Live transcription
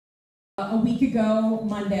A week ago,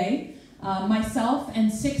 Monday, myself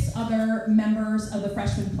and 6 other members of the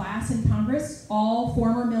freshman class in Congress, all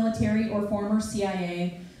former military or former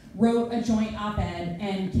CIA, wrote a joint op-ed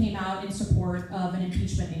and came out in support of an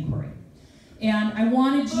impeachment inquiry. And I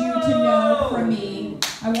wanted you to know from me,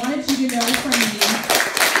 I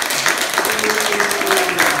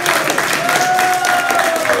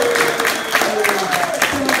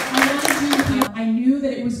knew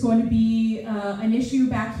that it was going to be an issue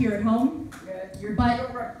back here at home,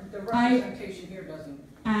 but I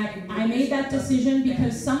made that decision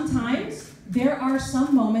because sometimes there are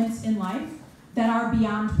some moments in life that are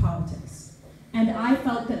beyond politics, and I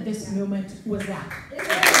felt that this moment was that.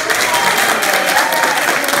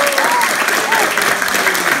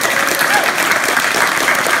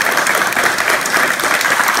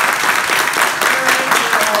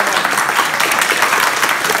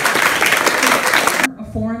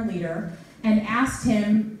 Foreign leader and asked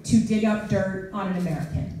him to dig up dirt on an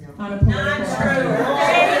American, on a political opponent.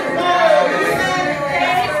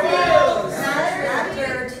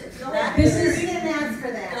 This is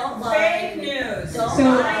fake news.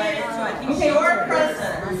 Okay. Your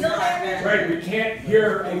president. Right, we can't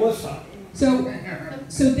hear Elissa. So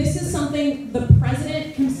this is something the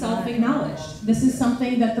president himself acknowledged. This is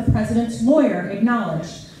something that the president's lawyer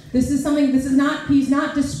acknowledged. He's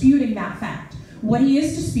not disputing that fact. What he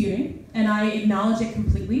is disputing, and I acknowledge it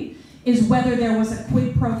completely, is whether there was a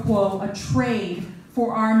quid pro quo, a trade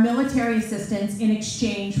for our military assistance in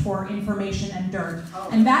exchange for information and dirt.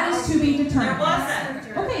 And that is to be determined. There wasn't.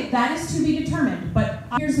 Okay, that is to be determined, but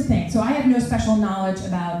here's the thing. So I have no special knowledge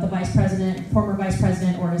about the vice president, former vice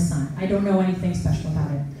president, or his son. I don't know anything special about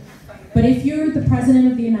it. But if you're the president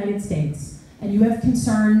of the United States and you have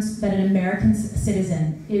concerns that an American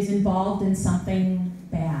citizen is involved in something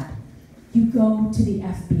bad, you go to the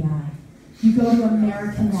FBI. You go to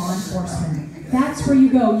American law enforcement. That's where you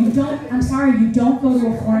go. You don't go to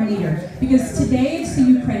a foreign leader. Because today it's the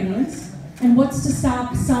Ukrainians, and what's to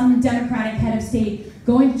stop some Democratic head of state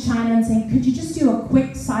going to China and saying, could you just do a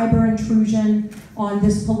quick cyber intrusion on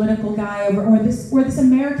this political guy or this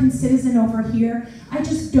American citizen over here? I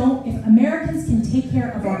just don't. If Americans can take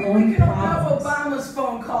care of our own problems. We can have Obama's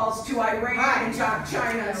phone calls to Iran and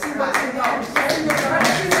China and see what they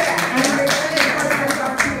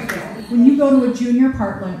When you go to a junior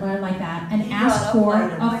partner like that and ask for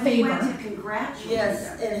a favor,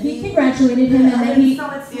 Yes, and he congratulated him, and then he. the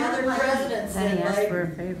other president said he asked for a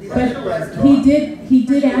favor. But he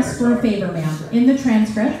did ask for a favor, ma'am. In the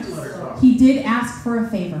transcript, he did ask for a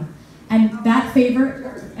favor, and that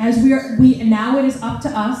favor, as now it is up to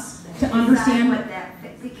us to understand.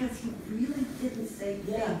 Because he really didn't say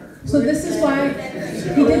favor. So this is why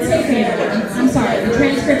he did say favor. I'm sorry, the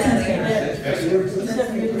transcript says favor.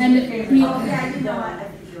 And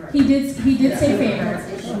he did say favor.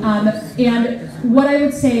 And what I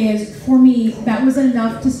would say is, for me, that was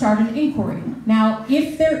enough to start an inquiry. Now,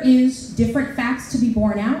 if there is different facts to be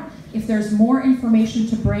borne out, if there's more information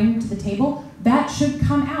to bring to the table, that should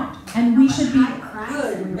come out, and we should be.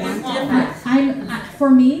 For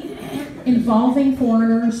me, involving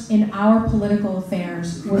foreigners in our political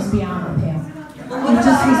affairs was beyond the pale. It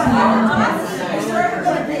just was beyond the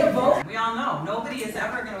pale. We all know nobody is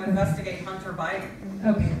ever going to investigate Hunter Biden.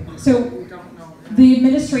 Okay, so the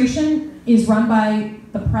administration is run by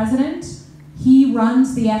the president. He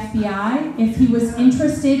runs the FBI. If he was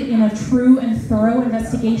interested in a true and thorough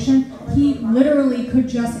investigation, he literally could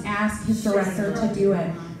just ask his director to do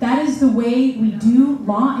it. That is the way we do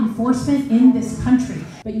law enforcement in this country.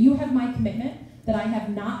 But you have my commitment that I have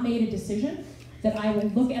not made a decision, that I will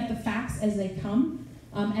look at the facts as they come,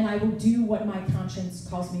 and I will do what my conscience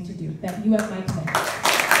calls me to do. That you have my commitment.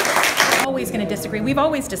 Always going to disagree. We've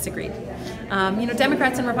always disagreed.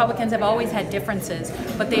 Democrats and Republicans have always had differences,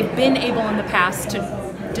 but they've been able in the past to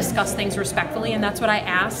discuss things respectfully, and that's what I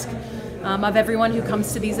ask of everyone who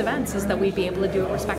comes to these events, is that we be able to do it respectfully.